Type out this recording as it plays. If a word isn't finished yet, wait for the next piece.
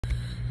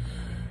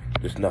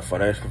This is not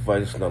financial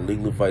advice. It's not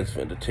legal advice.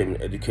 For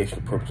entertainment,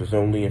 educational purposes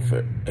only.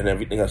 And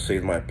everything I say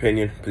is my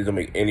opinion. Please don't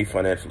make any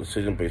financial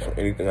decision based on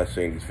anything I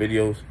say in these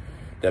videos.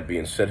 That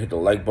being said, hit the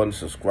like button,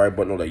 subscribe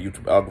button on that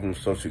YouTube algorithm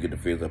so you get the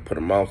videos I put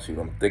them out. See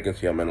what I'm thinking,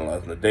 see how I'm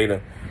analyzing the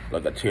data.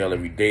 Like I tell you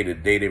every day, the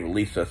day they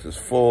release us is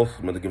false.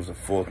 Mother gives a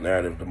false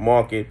narrative of the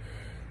market.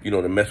 You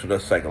know, to mess with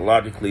us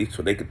psychologically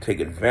so they could take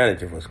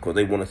advantage of us because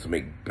they want us to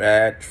make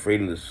bad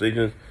trading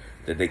decisions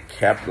that they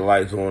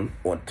capitalize on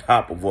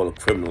top of all the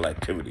criminal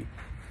activity.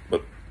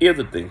 But here's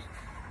the thing.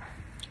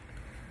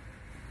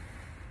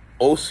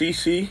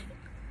 OCC,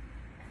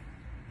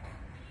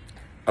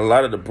 a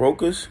lot of the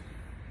brokers,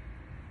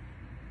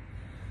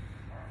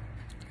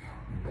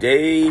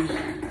 they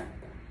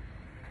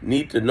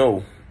need to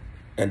know,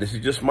 and this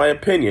is just my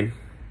opinion,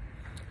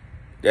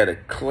 that a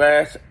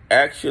class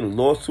action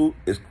lawsuit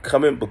is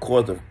coming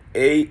because of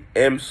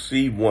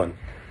AMC1.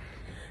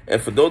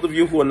 And for those of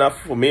you who are not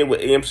familiar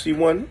with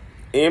AMC1,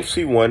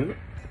 AMC1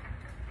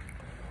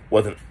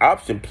 was an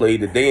option play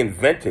that they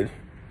invented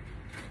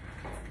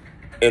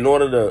in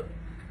order to,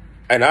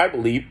 and I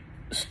believe,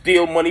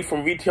 steal money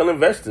from retail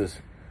investors,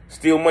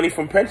 steal money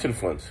from pension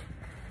funds,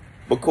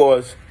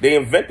 because they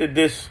invented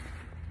this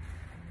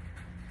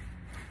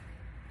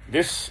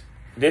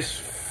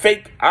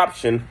fake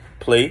option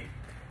play,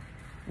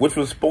 which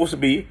was supposed to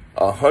be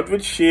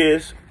 100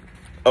 shares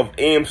of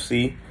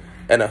AMC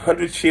and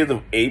 100 shares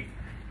of APE,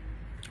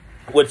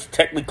 which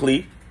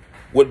technically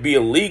would be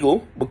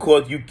illegal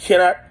because you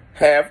cannot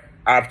have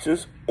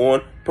options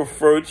on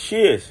preferred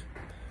shares.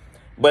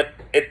 But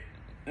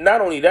not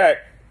only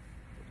that,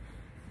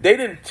 they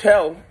didn't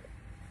tell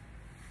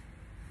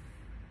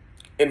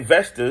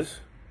investors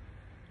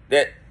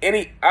that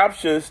any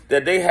options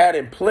that they had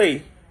in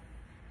play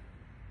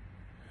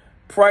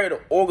prior to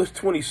August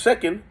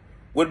 22nd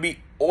would be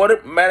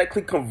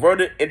automatically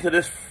converted into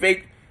this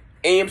fake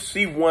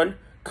AMC1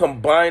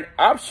 combined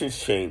options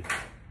chain.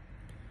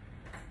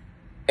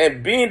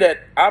 And being that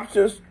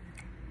options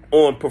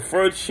on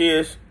preferred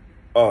shares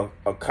are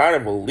kind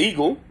of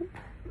illegal,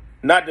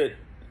 not that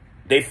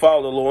they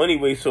follow the law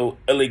anyway, so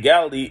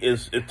illegality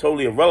is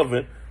totally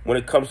irrelevant when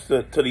it comes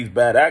to these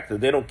bad actors.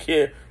 They don't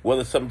care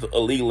whether something's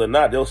illegal or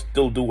not. They'll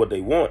still do what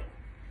they want.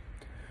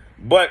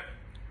 But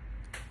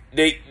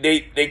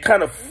they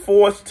kind of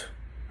forced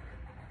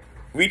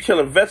retail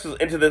investors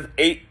into this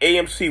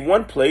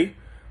AMC1 play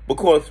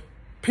because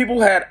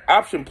people had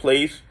option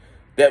plays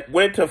that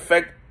went into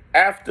effect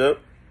after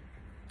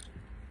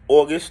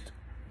August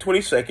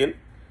 22nd.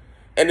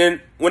 And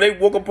then when they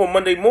woke up on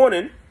Monday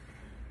morning,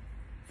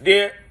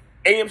 their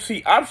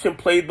AMC option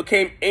plays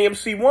became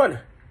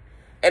AMC1.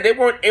 And they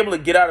weren't able to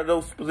get out of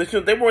those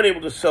positions. They weren't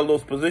able to sell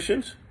those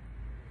positions.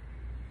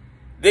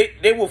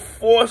 They were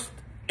forced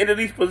into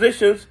these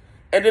positions,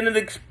 and then it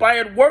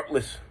expired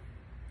worthless.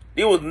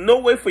 There was no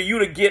way for you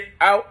to get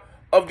out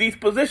of these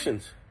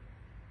positions.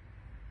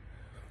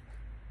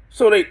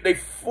 So they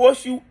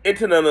force you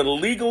into an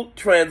illegal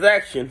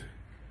transaction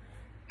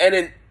and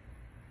then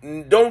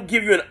don't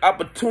give you an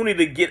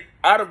opportunity to get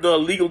out of the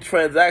illegal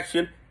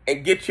transaction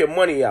and get your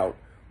money out.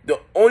 The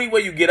only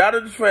way you get out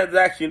of the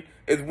transaction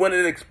is when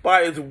it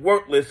expires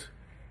worthless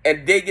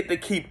and they get to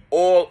keep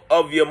all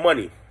of your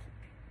money.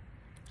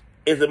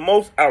 It's the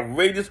most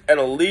outrageous and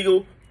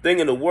illegal thing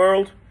in the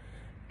world.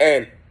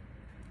 And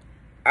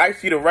I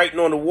see the writing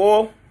on the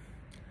wall.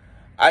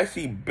 I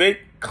see big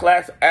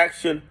class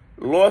action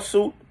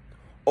lawsuit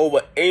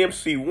over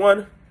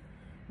AMC1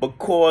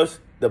 because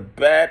the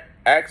bad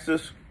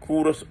actors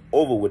screwed us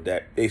over with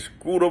that. They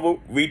screwed over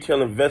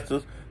retail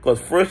investors because,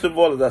 first of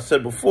all, as I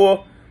said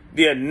before,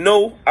 there are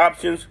no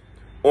options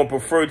on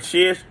preferred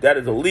shares. That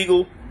is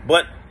illegal,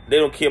 but they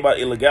don't care about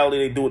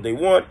illegality. They do what they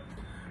want.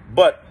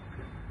 But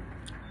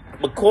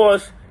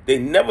because they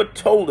never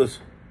told us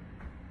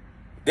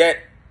that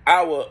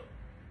our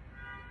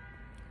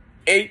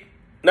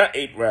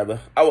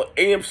our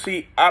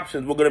AMC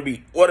options were going to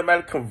be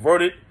automatically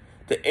converted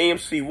to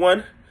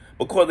AMC1,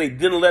 because they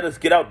didn't let us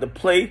get out the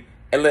play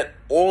and let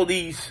all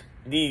these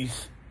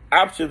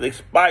options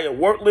expire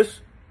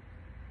worthless,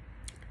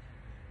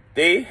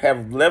 they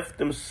have left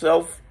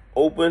themselves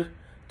open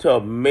to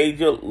a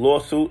major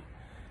lawsuit,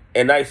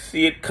 and I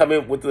see it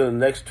coming within the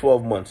next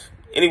 12 months.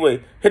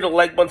 Anyway, hit the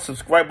like button,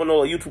 subscribe on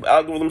all the YouTube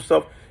algorithm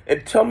stuff,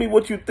 and tell me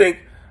what you think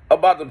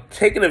about them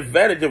taking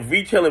advantage of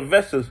retail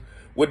investors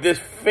with this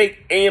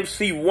fake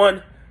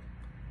AMC1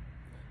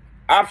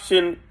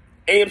 option,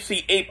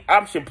 AMC APE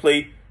option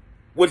play,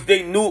 which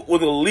they knew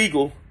was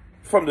illegal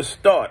from the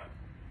start.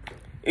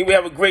 Anyway,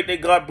 have a great day.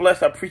 God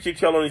bless. I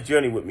appreciate y'all on this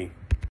journey with me.